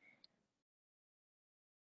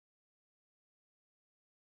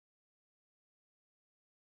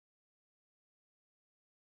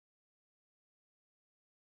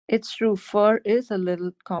 It's true, fur is a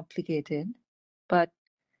little complicated, but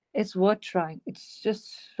It's worth trying. It's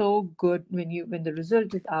just so good when the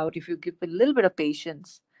result is out. If you give a little bit of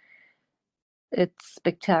patience, it's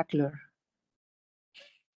spectacular.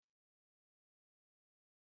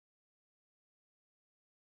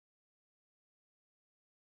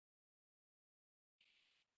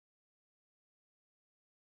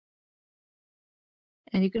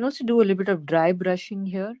 And you can also do a little bit of dry brushing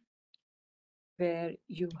here, where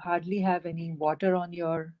you hardly have any water on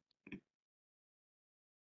your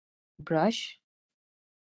brush.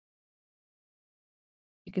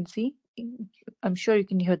 You can see, I'm sure you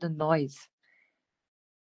can hear the noise.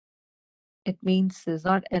 It means there's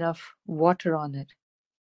not enough water on it.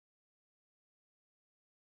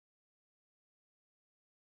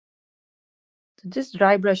 So just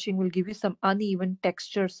dry brushing will give you some uneven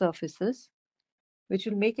texture surfaces, which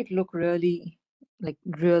will make it look really like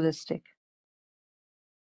realistic.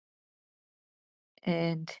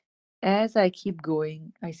 And as I keep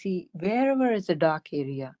going, I see wherever is a dark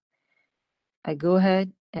area, I go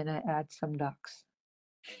ahead and I add some darks.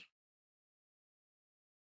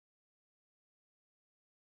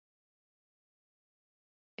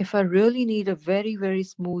 If I really need a very, very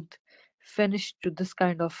smooth finish to this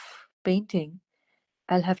kind of painting,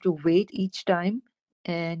 I'll have to wait each time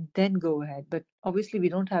and then go ahead. But obviously, we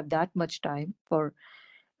don't have that much time for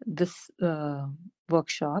this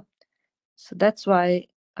workshop. So that's why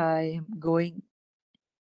I'm going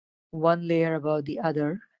one layer above the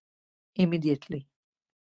other immediately.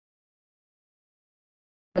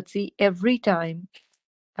 But see, every time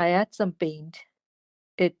I add some paint,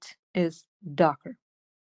 it is darker.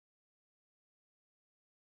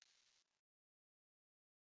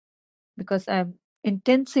 Because I'm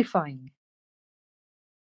intensifying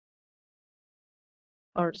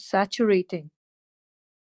or saturating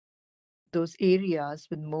those areas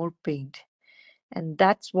with more paint. And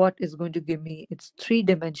that's what is going to give me its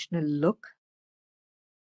three-dimensional look.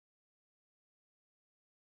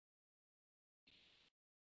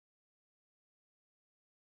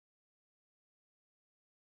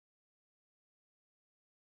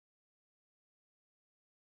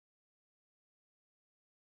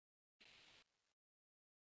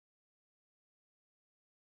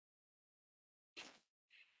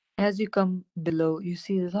 As you come below, you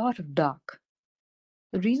see a lot of dark.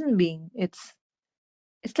 The reason being, it's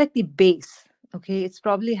like the base, okay? It's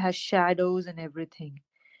probably has shadows and everything.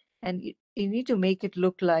 And you need to make it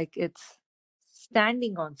look like it's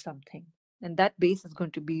standing on something. And that base is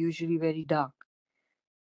going to be usually very dark.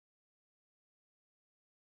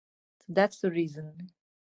 So that's the reason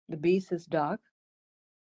the base is dark.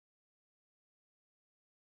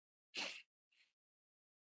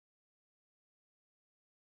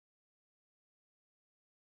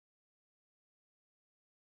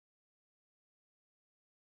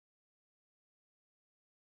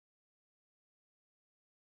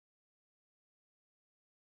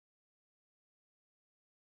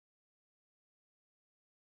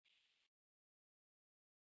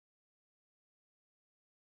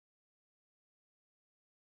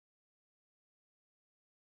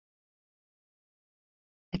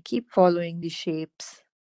 I keep following the shapes,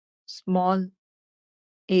 small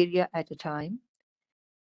area at a time,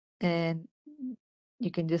 and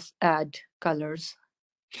you can just add colors.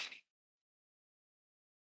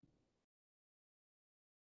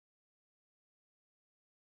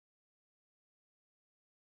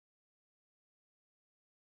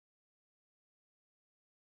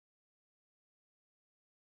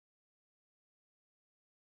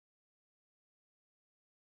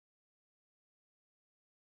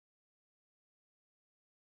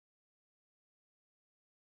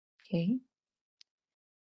 Okay,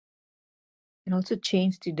 and also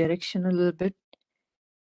change the direction a little bit.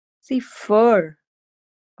 See, fur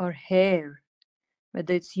or hair,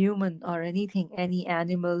 whether it's human or anything, any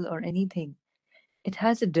animal or anything, it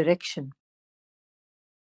has a direction.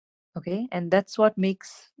 Okay, and that's what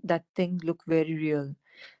makes that thing look very real.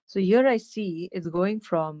 So here I see it's going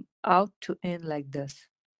from out to in like this.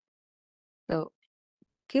 So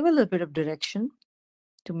give a little bit of direction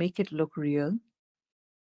to make it look real.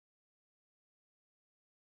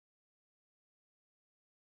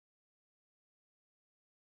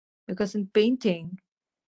 Because in painting,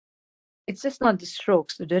 it's just not the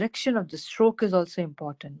strokes. The direction of the stroke is also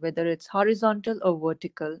important, whether it's horizontal or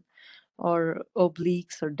vertical, or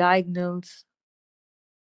obliques or diagonals.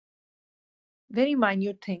 Very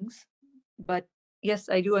minute things, but yes,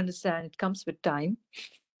 I do understand it comes with time.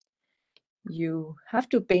 You have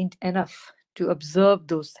to paint enough to observe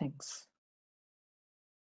those things.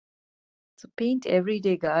 So paint every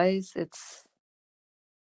day, guys. It's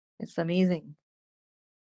amazing.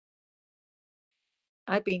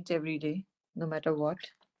 I paint every day, no matter what.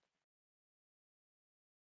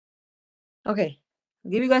 Okay,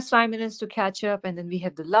 I'll give you guys 5 minutes to catch up, and then we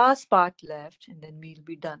have the last part left, and then we'll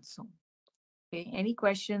be done soon. Okay, any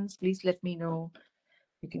questions, please let me know.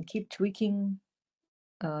 You can keep tweaking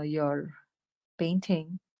your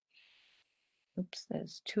painting. Oops,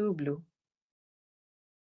 there's too blue.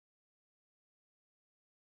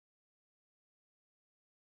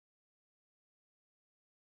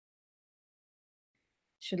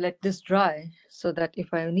 Should let this dry so that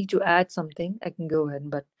if I need to add something, I can go ahead.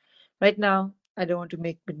 But right now, I don't want to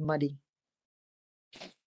make it muddy.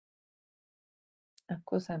 Of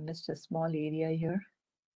course, I missed a small area here.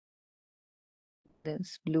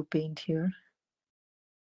 There's blue paint here.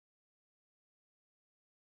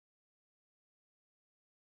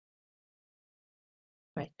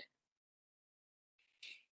 Right.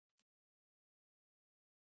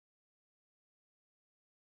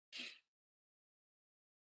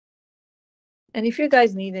 And if you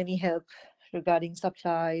guys need any help regarding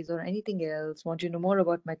supplies or anything else, want to know more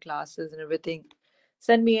about my classes and everything,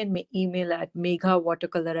 send me an email at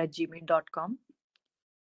meghawatercolor@gmail.com.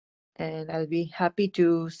 And I'll be happy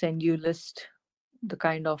to send you list the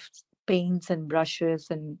kind of paints and brushes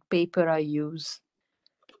and paper I use,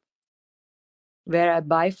 where I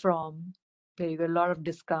buy from, where you get a lot of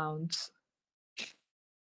discounts.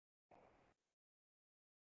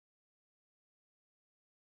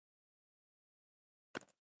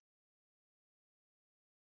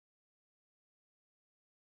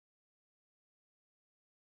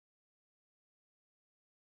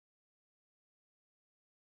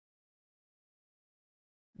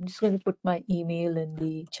 I'm just going to put my email in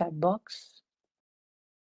the chat box.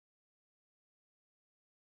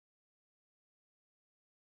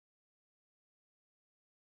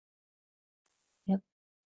 Yep.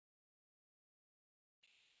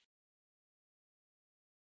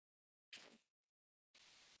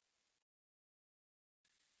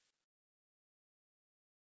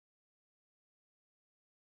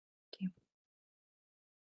 Okay.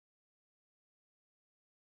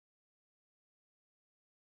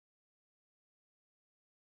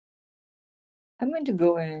 I'm going to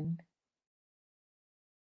go in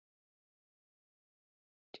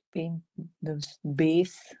to paint the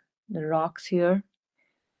base, the rocks here.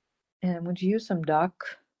 And I'm going to use some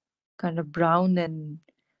dark kind of brown and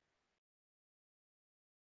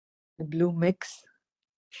the blue mix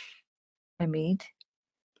I made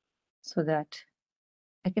so that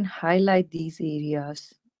I can highlight these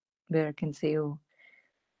areas where I can say, oh,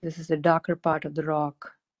 this is the darker part of the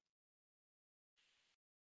rock.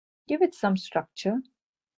 Give it some structure.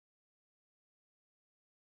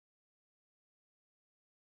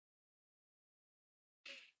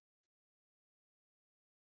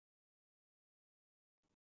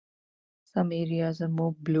 Some areas are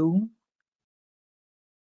more blue.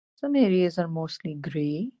 Some areas are mostly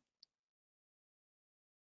gray.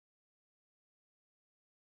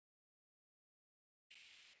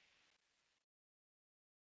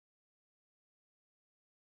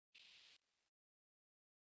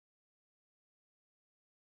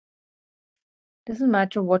 Doesn't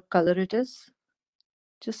matter what color it is.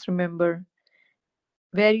 Just remember,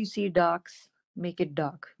 where you see darks, make it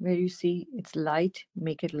dark. Where you see it's light,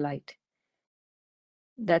 make it light.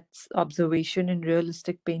 That's observation in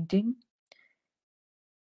realistic painting.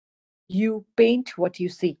 You paint what you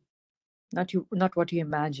see, not what you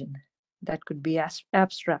imagine. That could be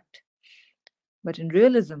abstract. But in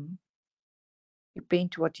realism, you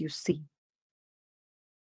paint what you see.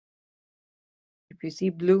 If you see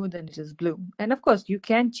blue, then it is blue. And of course, you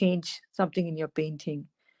can change something in your painting.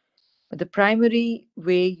 But the primary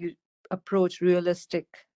way you approach realistic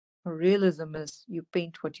or realism is you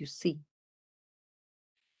paint what you see.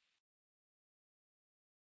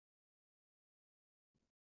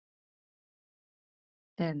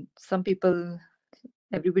 And some people,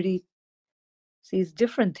 everybody sees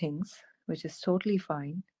different things, which is totally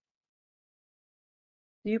fine.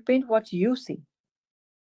 You paint what you see,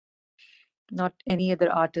 not any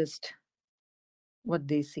other artist, what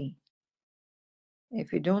they see.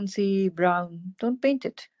 If you don't see brown, don't paint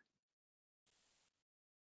it.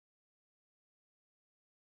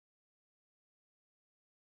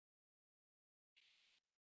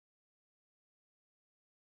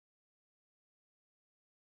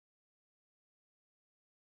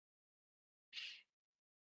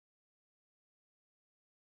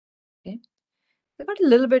 Okay. I got a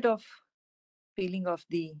little bit of feeling of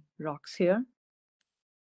the rocks here.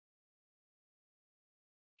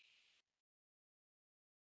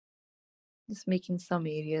 Just making some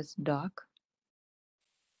areas dark.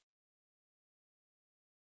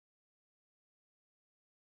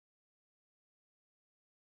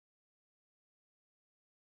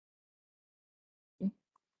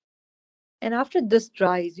 And after this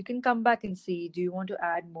dries, you can come back and see, do you want to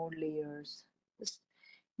add more layers? Just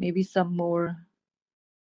maybe some more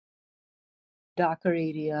darker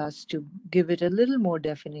areas to give it a little more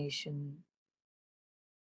definition.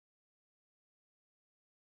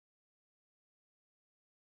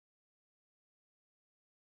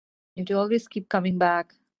 You have to always keep coming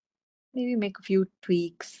back, maybe make a few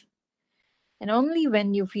tweaks. And only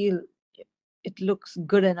when you feel it looks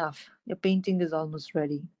good enough, your painting is almost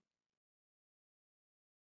ready.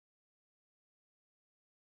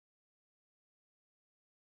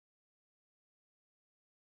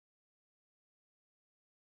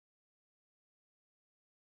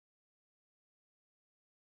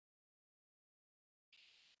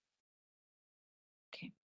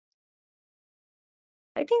 Okay.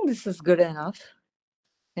 I think this is good enough.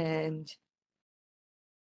 And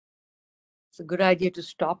it's a good idea to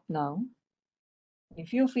stop now.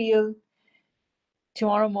 If you feel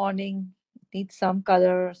tomorrow morning needs some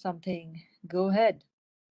color or something, go ahead.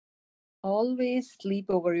 Always sleep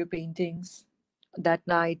over your paintings that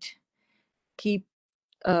night. Keep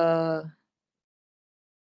uh,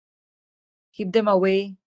 keep them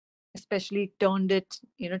away, especially turn it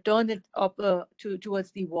up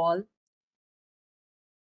towards the wall,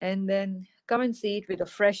 and then come and see it with a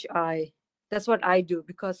fresh eye. That's what I do,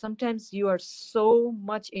 because sometimes you are so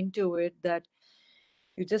much into it that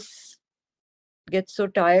you just get so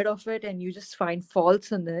tired of it and you just find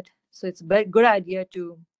faults in it. So it's a good idea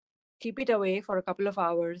to keep it away for a couple of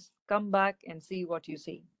hours, come back and see what you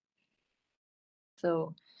see.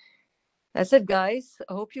 So that's it, guys.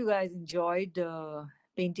 I hope you guys enjoyed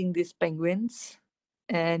painting these penguins.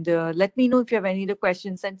 And let me know if you have any other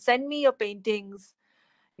questions, and send me your paintings.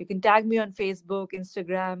 You can tag me on Facebook,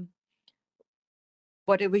 Instagram,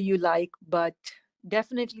 whatever you like, but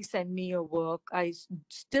definitely send me your work.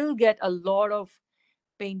 Still get a lot of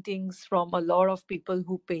paintings from a lot of people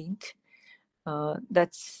who paint.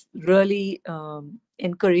 That's really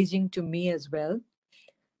encouraging to me as well.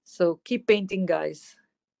 So keep painting, guys.